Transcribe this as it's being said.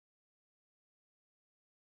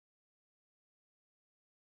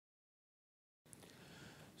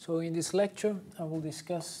So in this lecture, I will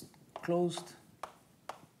discuss closed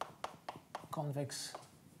convex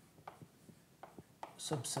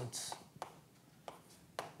subsets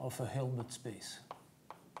of a Hilbert space.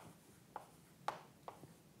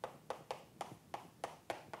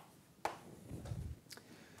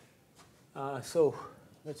 So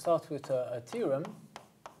let's start with a theorem.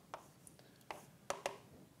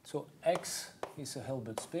 So X is a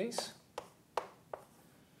Hilbert space.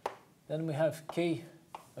 Then we have K,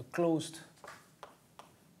 a closed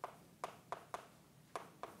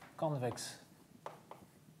convex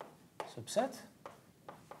subset.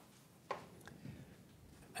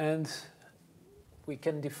 And we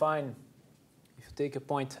can define, if you take a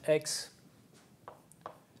point X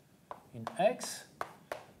in X,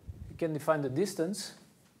 we can define the distance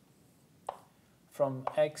from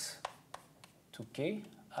X to K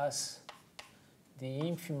as the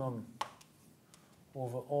infimum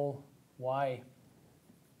over all y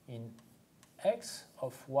in X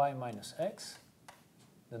of y minus X,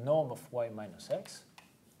 the norm of y minus X,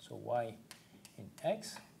 so y in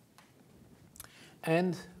X.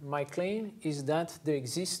 And my claim is that there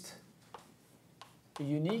exists a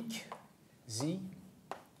unique z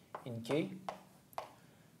in K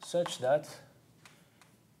such that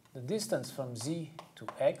the distance from z to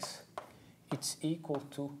X it's equal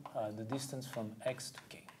to the distance from X to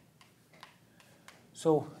K.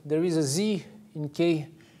 So there is a z in K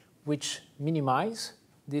which minimizes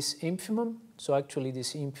this infimum. So actually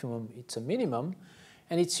this infimum, it's a minimum,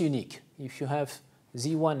 and it's unique. If you have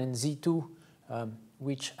z1 and z2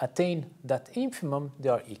 which attain that infimum, they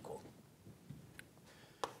are equal.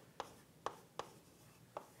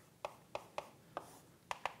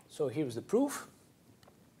 So here's the proof.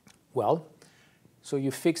 Well, so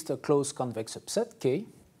you fixed a closed convex subset K,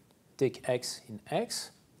 take X in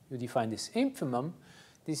X, you define this infimum.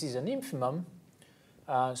 This is an infimum,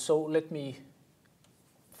 so let me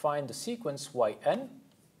find the sequence yn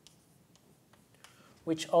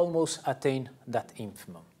which almost attain that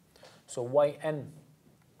infimum. So yn,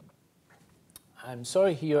 I'm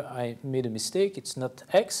sorry, here I made a mistake. It's not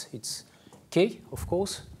X, it's K, of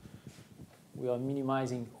course. We are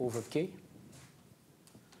minimizing over K.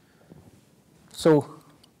 So,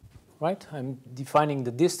 right, I'm defining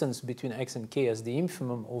the distance between X and K as the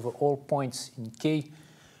infimum over all points in K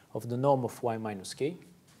of the norm of y minus K.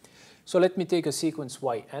 So let me take a sequence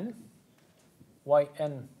yn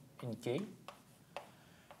in K,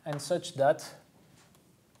 and such that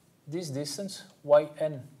this distance,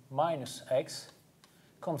 yn minus X,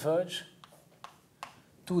 converge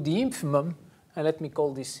to the infimum, and let me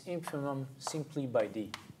call this infimum simply by D.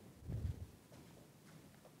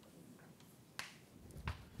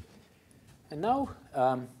 And now,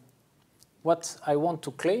 what I want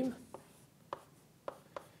to claim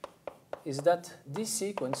is that this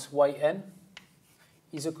sequence, yn,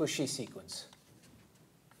 is a Cauchy sequence.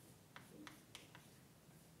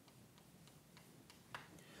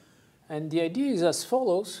 And the idea is as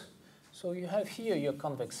follows. So you have here your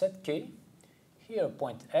convex set K, here a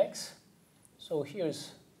point X. So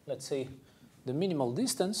here's, let's say, the minimal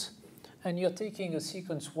distance. And you're taking a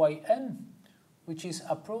sequence yn, which is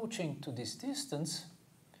approaching to this distance.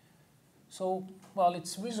 So, well,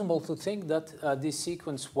 it's reasonable to think that this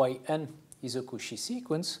sequence yn is a Cauchy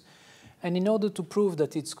sequence. And in order to prove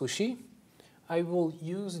that it's Cauchy, I will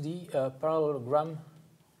use the parallelogram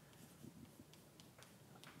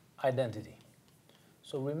identity.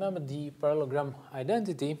 So remember, the parallelogram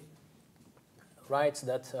identity writes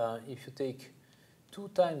that if you take 2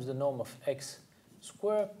 times the norm of x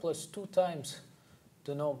squared plus 2 times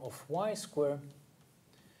the norm of y squared,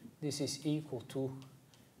 this is equal to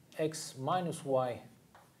x minus y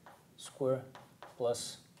squared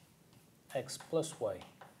plus x plus y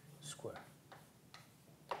squared.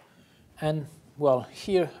 And, well,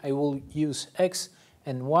 here I will use x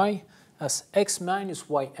and y as x minus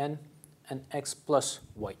yn and x plus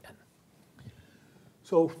yn.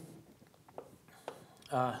 So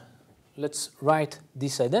let's write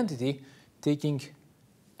this identity taking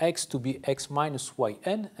x to be x minus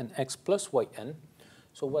yn and x plus yn.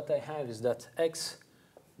 So what I have is that x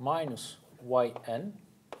minus yn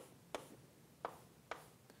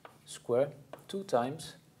squared 2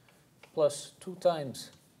 times plus 2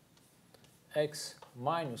 times x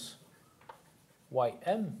minus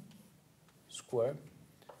ym squared,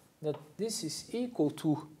 that this is equal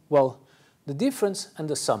to, well, the difference and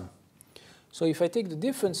the sum. So if I take the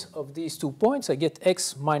difference of these 2 points, I get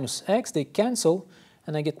x minus x, they cancel,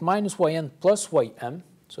 and I get minus yn plus ym.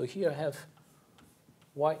 So here I have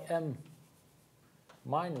ym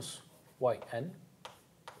minus yn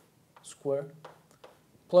squared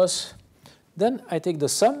plus Then I take the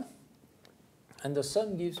sum, and the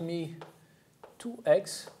sum gives me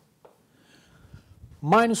 2x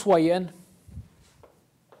minus yn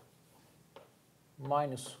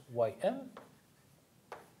minus ym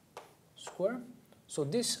square. So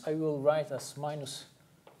this I will write as minus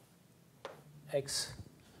x,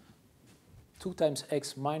 2 times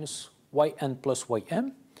x minus yn plus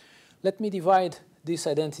ym. Let me divide this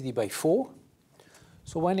identity by 4.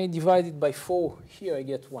 So when I divide it by 4, here I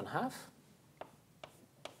get 1/2,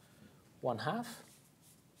 1/2,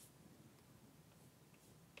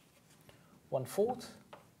 1/4,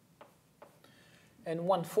 and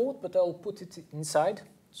 1/4, but I'll put it inside.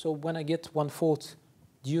 So when I get 1/4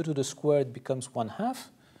 due to the square, it becomes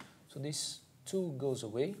 1/2. So this 2 goes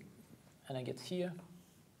away, and I get here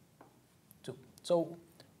 2. So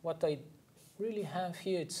what I really have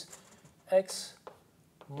here, it's x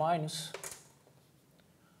minus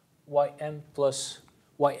yn plus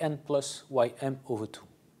ym over 2.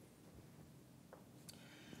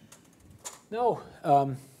 Now,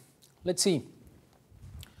 let's see.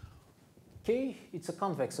 K, it's a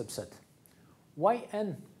convex subset.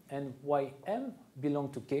 Yn and ym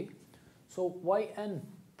belong to K. So yn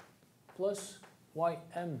plus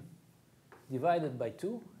ym divided by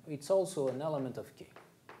 2, it's also an element of K.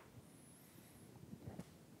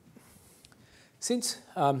 Since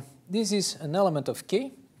this is an element of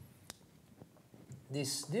K,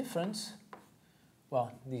 this difference,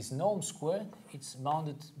 well, this norm squared, it's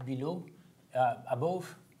bounded below,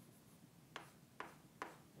 above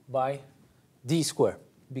by d squared,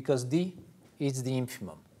 because d is the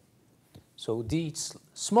infimum. So d is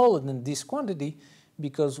smaller than this quantity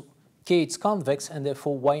because K is convex, and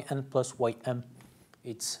therefore yn plus ym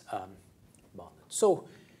it's bounded. So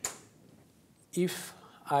if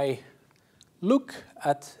I look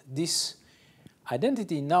at this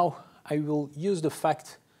identity now, I will use the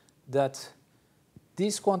fact that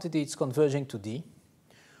this quantity is converging to d,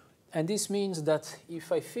 and this means that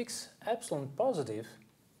if I fix epsilon positive,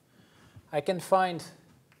 I can find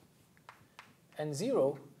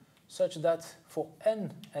n0 such that for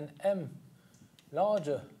n and m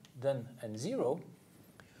larger than n0,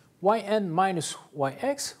 yn minus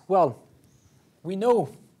yx, well, we know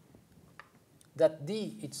that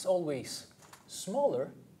d it's always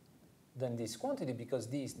smaller than this quantity because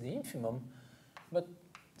d is the infimum, but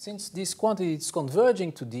since this quantity is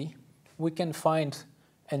converging to d, we can find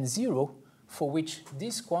n0 for which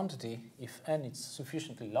this quantity, if n is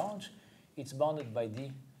sufficiently large, it's bounded by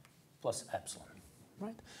d plus epsilon,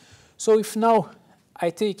 right? So if now I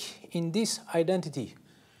take in this identity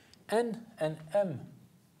n and m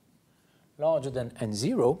larger than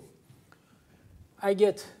n0, I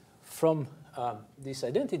get from this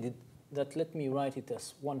identity that, let me write it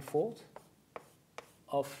as 1/4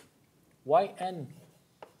 of yn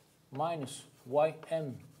minus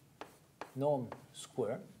ym norm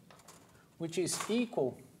square, which is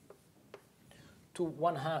equal to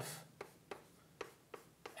 1/2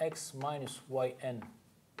 x minus yn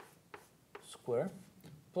square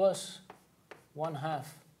plus 1/2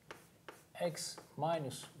 x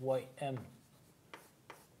minus ym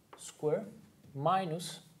square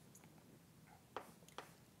minus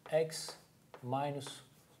x minus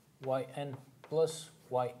yn plus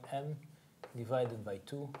ym divided by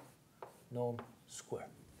 2 norm square.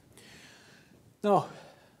 Now,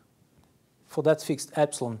 for that fixed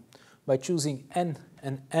epsilon, by choosing n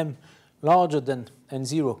and m larger than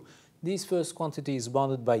n0, this first quantity is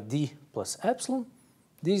bounded by d plus epsilon.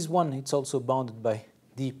 This one, it's also bounded by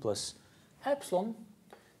d plus epsilon.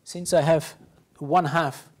 Since I have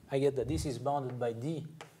 1/2, I get that this is bounded by d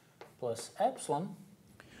plus epsilon,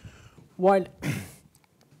 while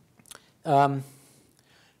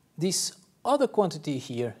this other quantity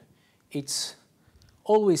here, it's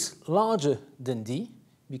always larger than d,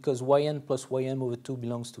 because yn plus ym over 2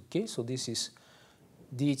 belongs to k, so this is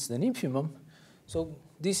d, it's an infimum. So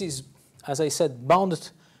this is, as I said,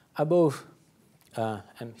 bounded above,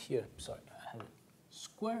 and here, sorry, I have a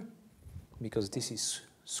square, because this is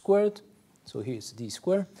squared, so here's d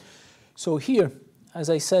squared. So here, as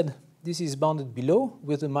I said, this is bounded below.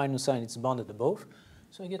 With the minus sign, it's bounded above.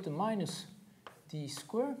 So I get the minus d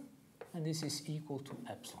squared, and this is equal to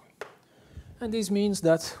epsilon. And this means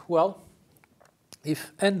that, well,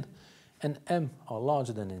 if n and m are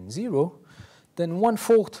larger than n0, then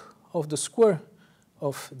 1/4 of the square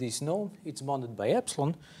of this norm, it's bounded by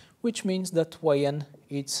epsilon, which means that yn,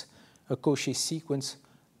 it's a Cauchy sequence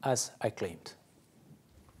as I claimed.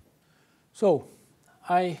 So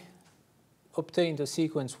I obtained a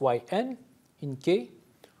sequence yn in K,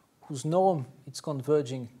 whose norm is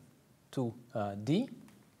converging to D.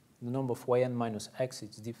 the norm of yn minus x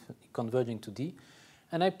is converging to D.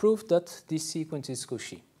 And I proved that this sequence is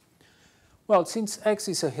Cauchy. Well, since X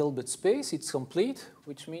is a Hilbert space, it's complete,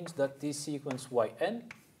 which means that this sequence Yn,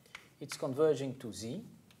 it's converging to Z.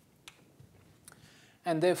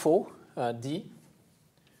 And therefore, D,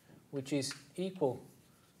 which is equal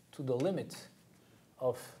to the limit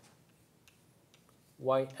of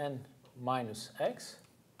Yn minus X,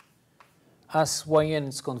 as Yn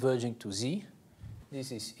is converging to Z,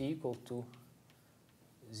 this is equal to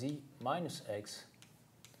Z minus X.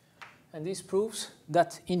 And this proves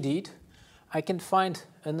that, indeed, I can find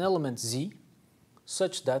an element Z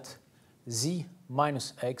such that Z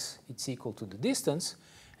minus X is equal to the distance.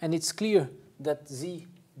 And it's clear that Z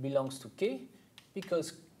belongs to K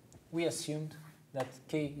because we assumed that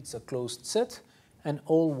K is a closed set and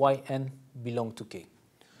all Yn belong to K.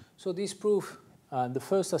 So this proves the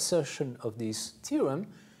first assertion of this theorem,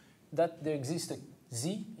 that there exists a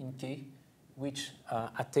Z in K which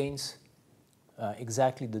attains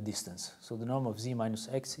exactly the distance. So the norm of Z minus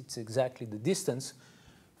X, it's exactly the distance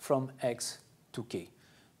from X to K.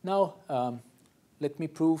 Now, let me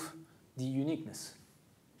prove the uniqueness.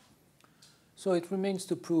 So it remains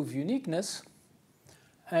to prove uniqueness.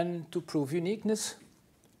 And to prove uniqueness,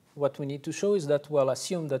 what we need to show is that, well,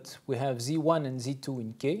 assume that we have Z1 and Z2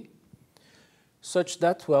 in K, such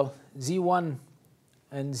that, well, Z1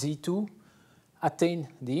 and Z2 attain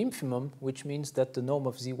the infimum, which means that the norm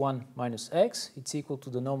of Z1 minus X, it's equal to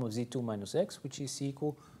the norm of Z2 minus X, which is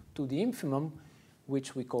equal to the infimum,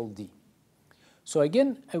 which we call D. So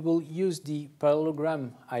again, I will use the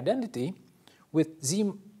parallelogram identity with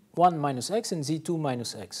Z1 minus X and Z2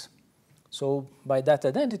 minus X. So by that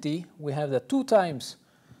identity, we have that 2 times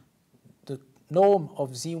the norm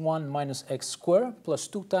of Z1 minus X square plus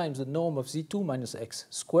 2 times the norm of Z2 minus X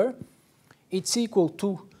square. It's equal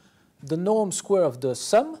to the norm square of the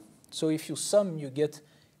sum. So if you sum, you get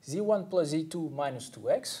Z1 plus Z2 minus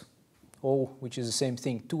 2x, or which is the same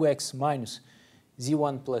thing, 2x minus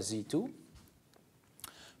Z1 plus Z2,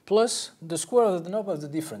 plus the square of the norm of the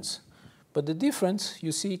difference. But the difference,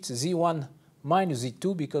 you see, it's Z1 minus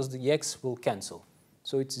Z2 because the x will cancel.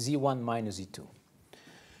 So it's Z1 minus Z2.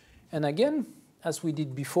 And again, as we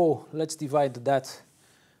did before, let's divide that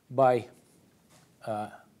by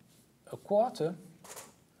a quarter.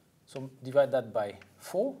 So divide that by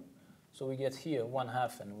 4. So we get here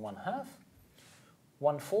 1/2 and 1/2,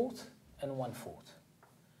 1/4 and 1/4.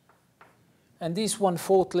 And this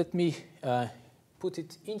 1/4, let me put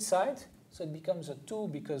it inside. So it becomes a 2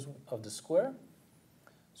 because of the square.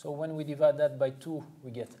 So when we divide that by 2,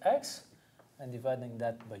 we get x. And dividing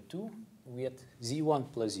that by 2, we get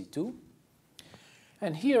Z1 plus Z2.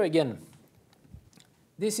 And here again,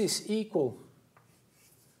 this is equal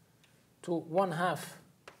to 1/2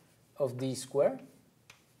 of D square,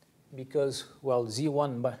 because, well,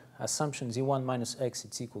 Z1, by assumption Z1 minus X,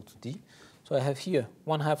 it's equal to D. So I have here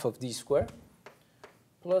 1/2 of D square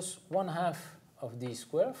plus 1/2 of D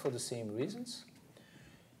square for the same reasons,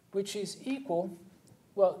 which is equal,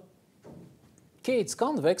 well, K it's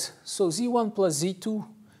convex, so Z1 plus Z2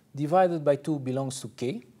 divided by 2 belongs to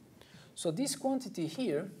K. So this quantity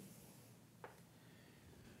here,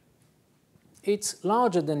 it's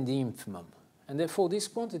larger than the infimum. And therefore, this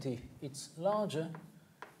quantity, it's larger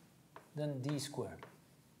than D squared.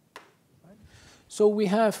 Right? So we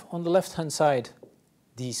have on the left-hand side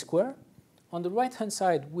D squared. On the right-hand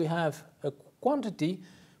side, we have a quantity,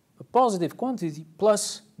 a positive quantity,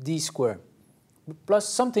 plus D squared, plus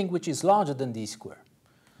something which is larger than D squared.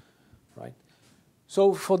 Right?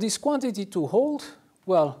 So for this quantity to hold,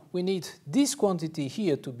 well, we need this quantity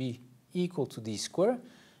here to be equal to D squared,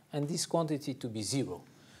 and this quantity to be 0.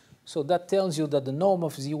 So that tells you that the norm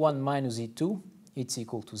of Z1 minus Z2, it's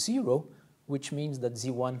equal to 0, which means that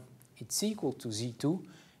Z1, it's equal to Z2,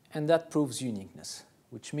 and that proves uniqueness,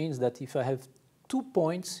 which means that if I have 2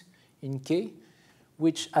 points in K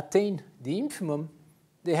which attain the infimum,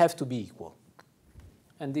 they have to be equal.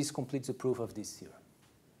 And this completes the proof of this theorem.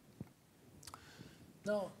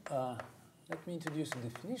 Now, let me introduce a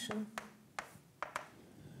definition.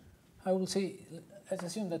 I will say, let's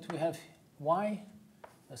assume that we have Y,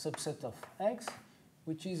 a subset of X,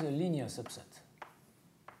 which is a linear subset.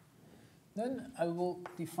 Then I will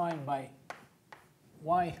define by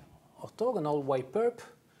Y orthogonal, Y perp,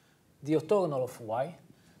 the orthogonal of Y.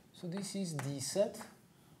 So this is the set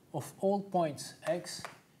of all points X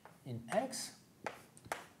in X,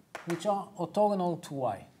 which are orthogonal to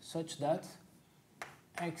Y, such that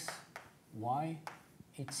X, Y,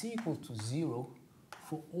 it's equal to 0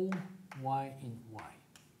 for all Y in Y.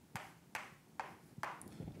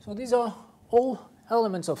 So these are all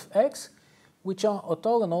elements of X which are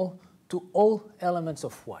orthogonal to all elements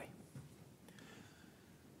of y.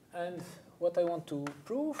 And what I want to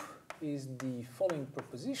prove is the following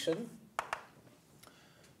proposition.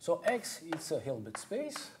 So X, it's a Hilbert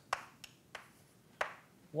space.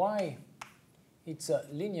 Y, it's a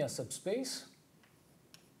linear subspace.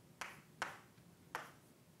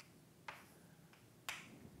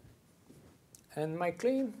 And my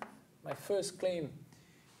first claim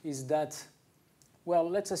is that, well,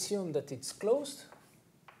 let's assume that it's closed.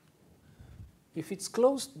 If it's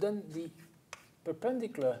closed, then the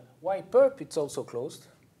perpendicular y perp, it's also closed.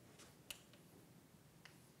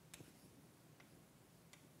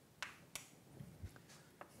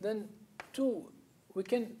 Then we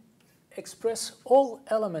can express all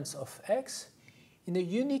elements of X in a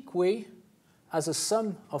unique way as a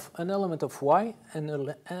sum of an element of y and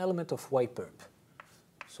an element of y perp.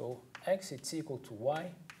 So X, it's equal to y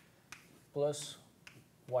plus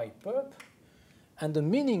y perp. And the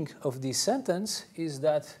meaning of this sentence is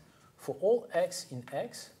that for all X in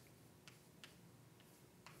X,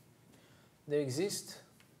 there exist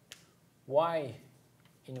y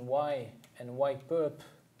in y and y perp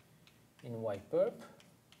in y perp,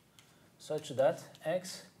 such that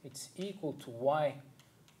X, it's equal to y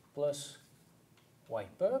plus y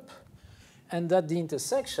perp, and that the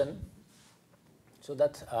intersection, so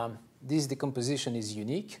that this decomposition is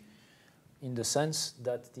unique in the sense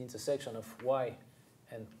that the intersection of y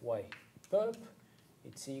and y perp,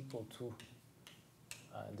 it's equal to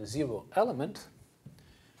the zero element.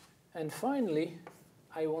 And finally,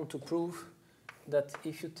 I want to prove that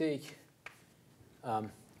if you take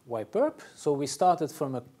y perp, so we started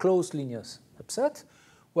from a closed linear subset.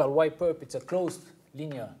 Well, y perp, it's a closed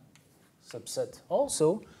linear subset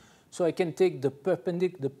also. So I can take the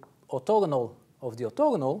perpendicular, the orthogonal of the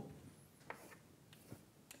orthogonal,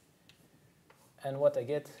 and what I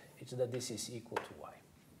get is that this is equal to y.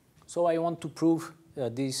 So I want to prove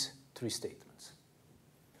these three statements.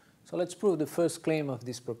 So let's prove the first claim of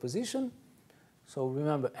this proposition. So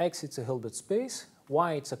remember, X, it's a Hilbert space.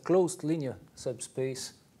 Y, it's a closed linear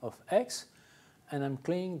subspace of X. And I'm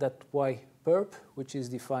claiming that y perp, which is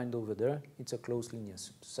defined over there, it's a closed linear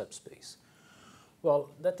subspace.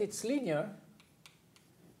 Well, that it's linear,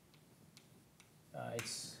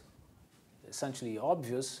 it's essentially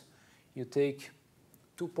obvious. You take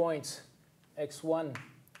 2 points, x1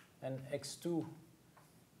 and x2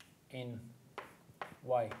 in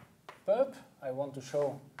y perp. I want to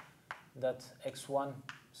show that x1,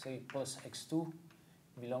 say, plus x2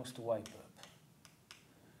 belongs to y perp.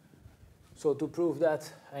 So to prove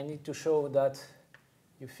that, I need to show that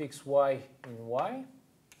you fix y in y.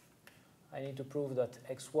 I need to prove that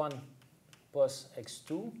x1 plus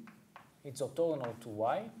x2, it's orthogonal to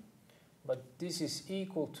y. But this is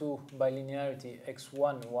equal to, by linearity,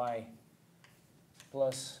 x1y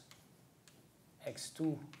plus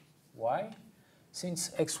x2y.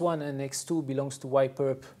 Since x1 and x2 belongs to y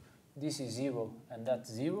perp, this is 0 and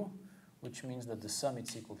that's 0, which means that the sum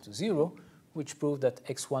is equal to 0, which proves that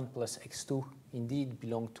x1 plus x2 indeed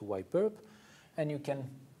belong to y perp. And you can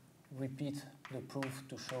repeat the proof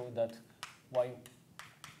to show that y,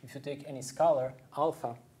 if you take any scalar,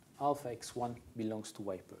 alpha x1 belongs to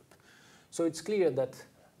y perp. So it's clear that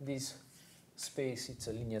this space, it's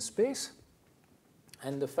a linear space,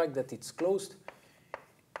 and the fact that it's closed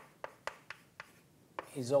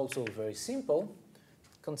is also very simple.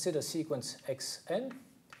 Consider sequence xn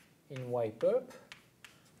in y perp.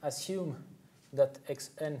 Assume that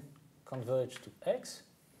xn converge to x,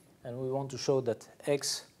 and we want to show that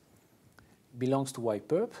x belongs to y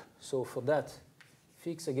perp. So for that,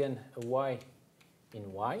 fix again a y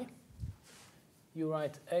in y. You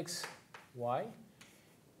write x, y,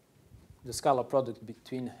 the scalar product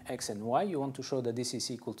between x and y. You want to show that this is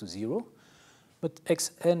equal to 0. But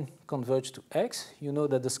xn converge to x. You know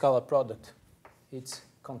that the scalar product, it's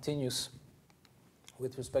continuous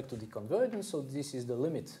with respect to the convergence. So this is the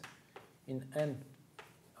limit in n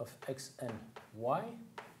of xn y.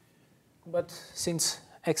 But since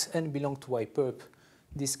xn belongs to y perp,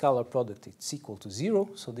 this scalar product is equal to 0.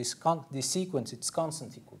 So this sequence, it's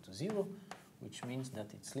constant equal to 0, which means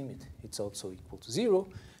that its limit is also equal to 0,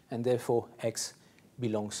 and therefore x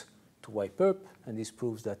belongs to y perp, and this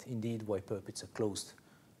proves that indeed y perp is a closed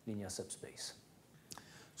linear subspace.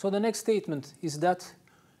 So the next statement is that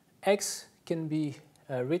x can be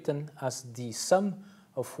written as the sum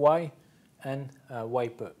of y and y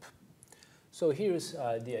perp. So here's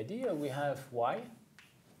the idea. We have y,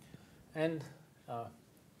 and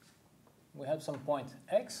we have some point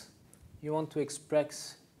x. You want to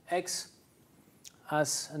express x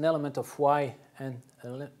as an element of y and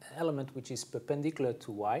an element which is perpendicular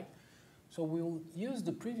to y. So we will use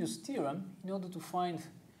the previous theorem in order to find,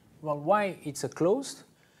 well, why it's a closed.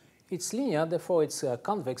 It's linear, therefore it's a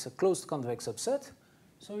convex, a closed convex subset.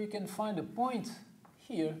 So you can find a point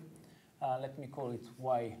here, let me call it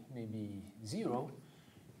y maybe 0,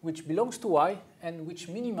 which belongs to y and which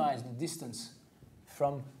minimizes the distance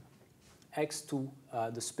from x to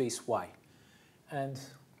the space y. And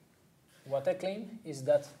what I claim is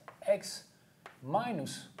that x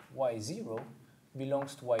minus y0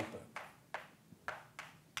 belongs to y perp.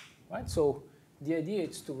 Right? So the idea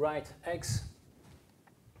is to write x,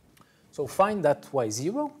 so find that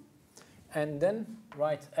y0, and then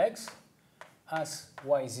write x as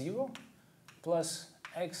y0 plus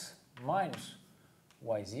x minus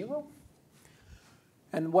y0.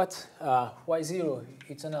 And what y0,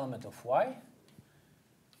 it's an element of y.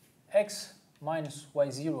 X minus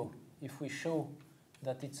y0, if we show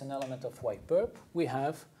that it's an element of y perp, we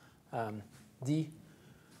have the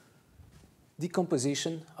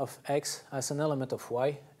decomposition of x as an element of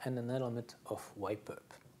y and an element of y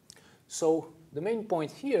perp. So the main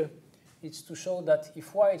point here is to show that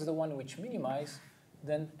if y is the one which minimizes,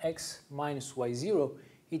 then x minus y0,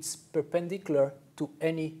 it's perpendicular to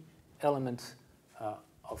any element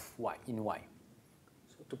of y in y.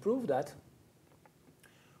 So to prove that,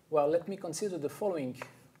 well, let me consider the following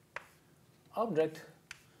object.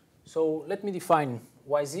 So let me define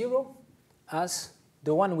y0 as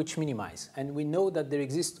the one which minimizes. And we know that there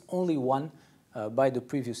exists only one by the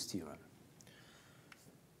previous theorem.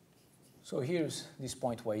 So here's this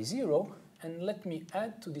point y0, and let me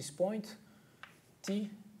add to this point t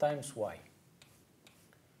times y,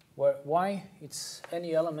 where y, it's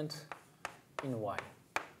any element in y.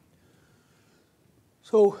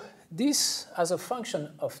 So this, as a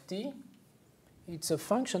function of t, it's a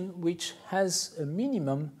function which has a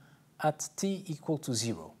minimum at t equal to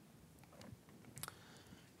 0.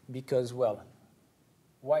 Because, well,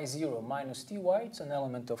 y0 minus ty, it's an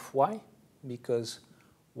element of y, because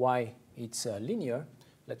y, it's linear.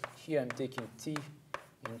 Here I'm taking t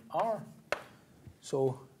in R.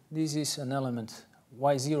 So this is an element,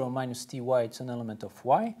 y0 minus ty, it's an element of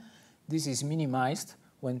y. This is minimized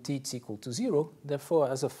when t is equal to 0. Therefore,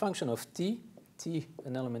 as a function of t,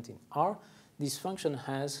 an element in R, this function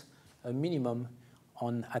has a minimum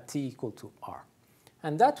at t equal to R.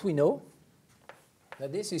 And that we know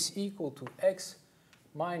that this is equal to x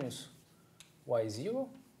minus y0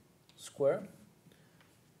 squared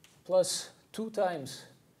plus 2 times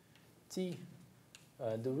t,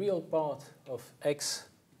 the real part of x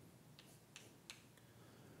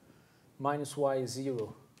minus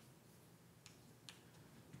y0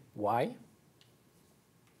 y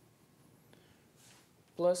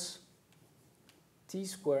plus t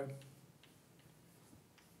squared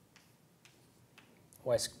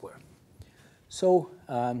y squared. So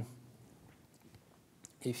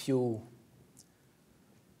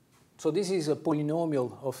so this is a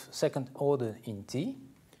polynomial of second order in t.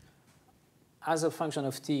 As a function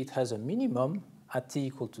of t, it has a minimum at t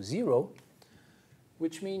equal to 0,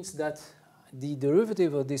 which means that the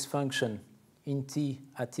derivative of this function in t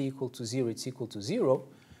at t equal to 0, it's equal to 0,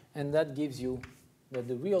 and that gives you that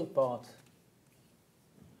the real part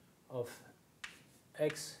of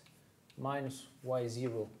x minus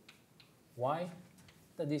y0 y,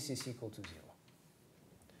 that this is equal to 0.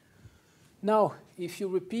 Now, if you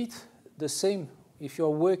repeat the same, if you're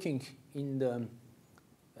working in the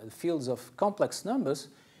fields of complex numbers,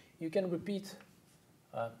 you can repeat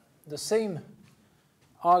the same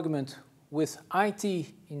argument with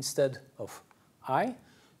it instead of I.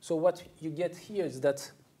 So what you get here is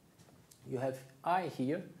that you have I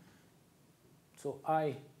here, so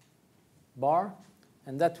I bar,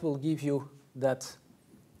 and that will give you that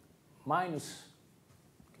minus.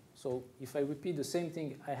 So if I repeat the same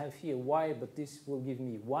thing, I have here y, but this will give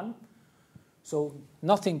me 1. So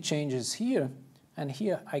nothing changes here, and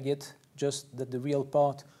here I get just that the real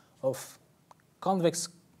part of complex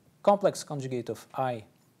conjugate of I,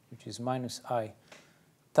 which is minus I,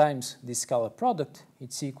 times this scalar product,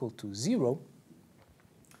 it's equal to 0.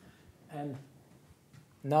 And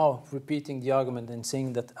now repeating the argument and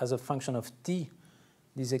saying that as a function of t,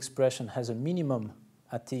 this expression has a minimum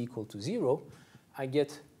at t equal to 0, I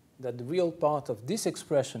get that the real part of this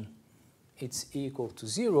expression, it's equal to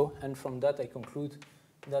 0, and from that I conclude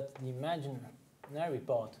that the imaginary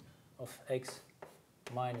part of x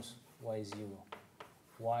minus y0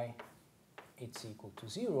 y, it's equal to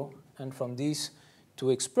 0, and from these two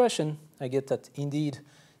expressions I get that indeed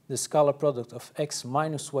the scalar product of x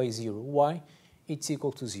minus y0 y, it's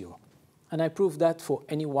equal to 0. And I prove that for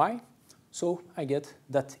any y, so I get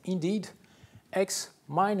that indeed x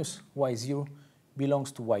minus y0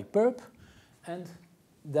 belongs to y perp, and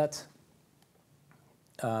that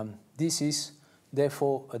this is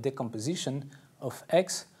therefore a decomposition of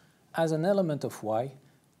x as an element of y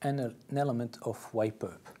and an element of y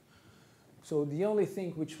perp. So the only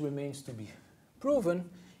thing which remains to be proven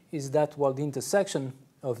is that while the intersection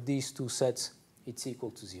of these two sets it's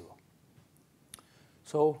equal to 0.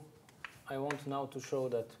 So I want now to show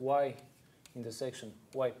that y intersection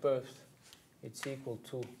y perp it's equal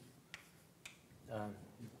to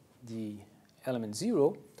the element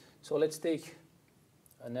 0. So let's take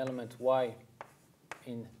an element y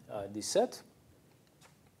in this set.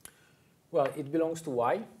 Well, it belongs to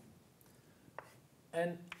y,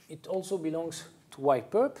 and it also belongs to y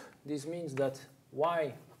perp. This means that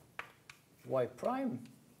y prime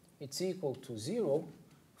it's equal to 0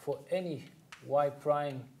 for any y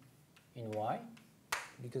prime in y,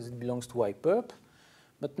 because it belongs to y perp.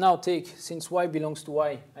 But now since y belongs to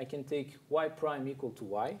y, I can take y prime equal to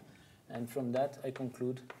y, and from that I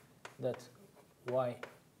conclude that the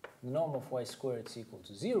norm of y squared is equal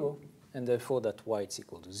to 0, and therefore that y is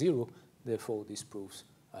equal to 0. Therefore, this proves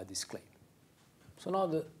this claim. So now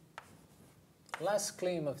the last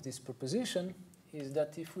claim of this proposition is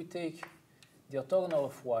that if we take the orthogonal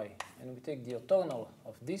of y and we take the orthogonal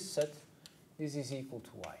of this set, this is equal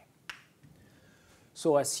to y.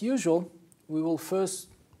 So as usual, we will first,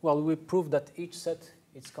 we prove that each set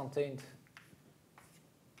is contained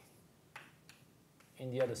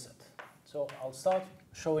in the other set. So I'll start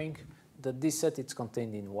showing that this set is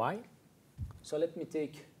contained in y. So let me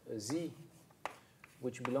take a z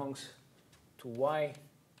which belongs to y,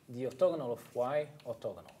 the orthogonal of y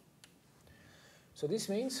orthogonal. So this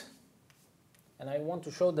means, and I want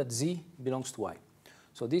to show that z belongs to y.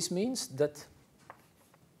 So this means that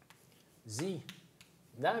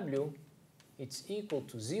zw it's equal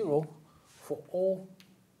to 0 for all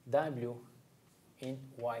w in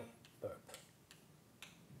y perp.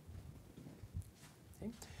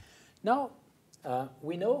 Okay. Now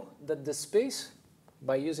we know that the space,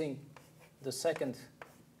 by using the second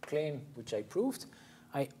claim which I proved,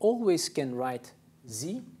 I always can write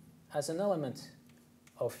z as an element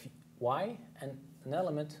of y and an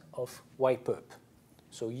element of y perp.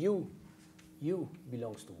 So u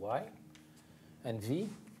belongs to y and v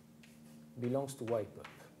belongs to y perp.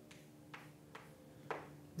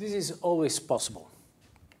 This is always possible.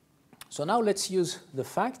 So now let's use the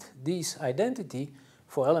fact, this identity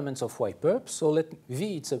for elements of y perp. So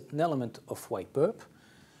v it's an element of y perp.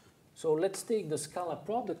 So let's take the scalar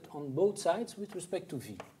product on both sides with respect to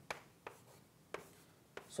v.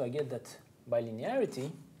 So I get that by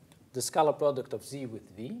linearity, the scalar product of z with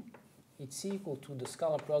v, it's equal to the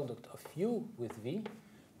scalar product of u with v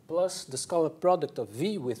plus the scalar product of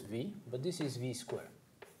v with v, but this is v squared,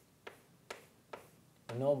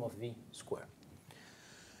 the norm of v squared.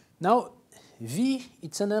 Now, v,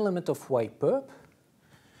 it's an element of y perp,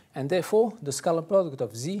 and therefore the scalar product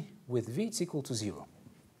of z with v is equal to 0.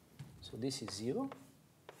 So this is 0.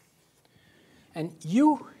 And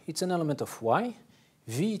u, it's an element of y,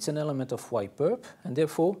 v, it's an element of y perp, and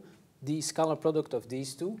therefore the scalar product of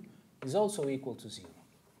these two is also equal to 0.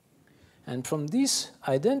 And from this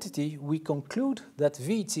identity, we conclude that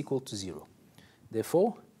v is equal to 0.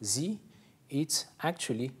 Therefore, z, it's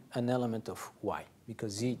actually an element of y,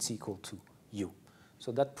 because z is equal to u.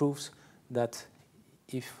 So that proves that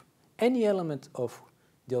if any element of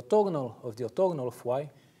the orthogonal of y,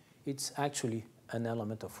 it's actually an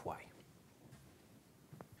element of y.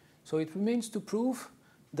 So it remains to prove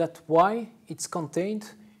that y it's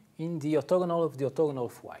contained in the orthogonal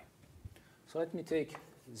of y. So let me take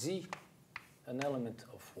z an element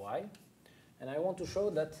of y, and I want to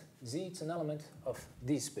show that z it's an element of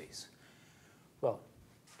this space. Well,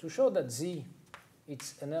 to show that z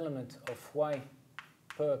it's an element of y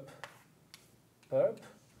perp,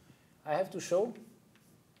 I have to show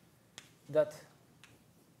that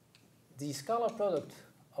the scalar product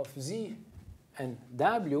of z and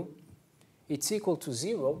w it's equal to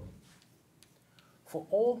 0 for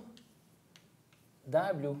all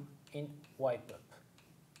w in y perp.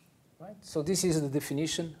 Right? So this is the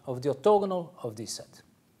definition of the orthogonal of this set.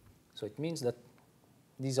 So it means that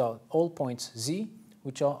these are all points z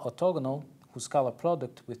which are orthogonal whose scalar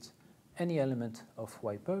product with any element of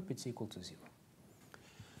y perp it's equal to 0.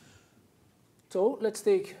 So let's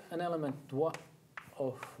take an element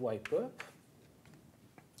of y perp,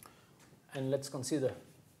 and let's consider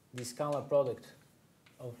the scalar product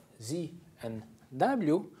of z and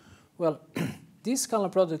w. Well, this scalar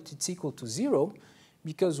product is equal to 0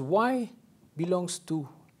 because y belongs to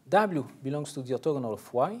w belongs to the orthogonal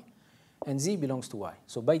of y, and z belongs to y.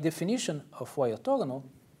 So by definition of y orthogonal,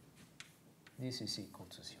 this is equal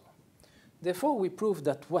to 0. therefore, we prove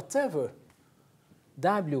that whatever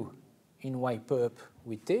W in Y perp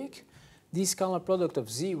we take, this scalar product of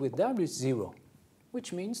Z with W is 0,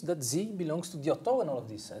 which means that Z belongs to the orthogonal of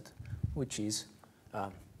this set, which is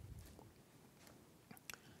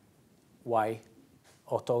Y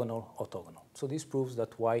orthogonal, orthogonal. So this proves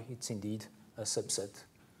that Y is indeed a subset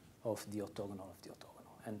of the orthogonal of the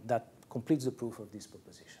orthogonal. And that completes the proof of this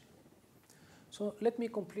proposition. So let me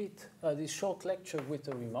complete this short lecture with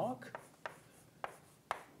a remark.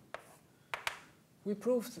 We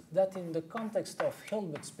proved that in the context of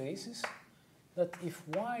Hilbert spaces, that if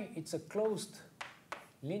Y is a closed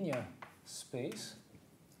linear space,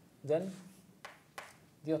 then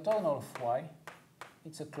the orthogonal of Y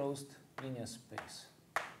is a closed linear space.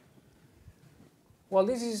 Well,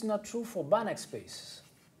 this is not true for Banach spaces.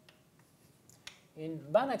 In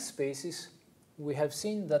Banach spaces, we have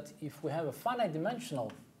seen that if we have a finite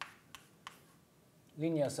dimensional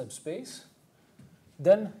linear subspace,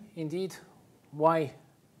 then indeed Y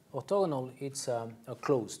orthogonal is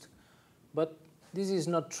closed. But this is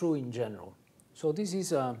not true in general. So this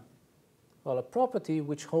is well, a property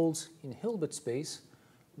which holds in Hilbert space,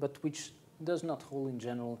 but which does not hold in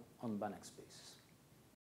general on Banach spaces.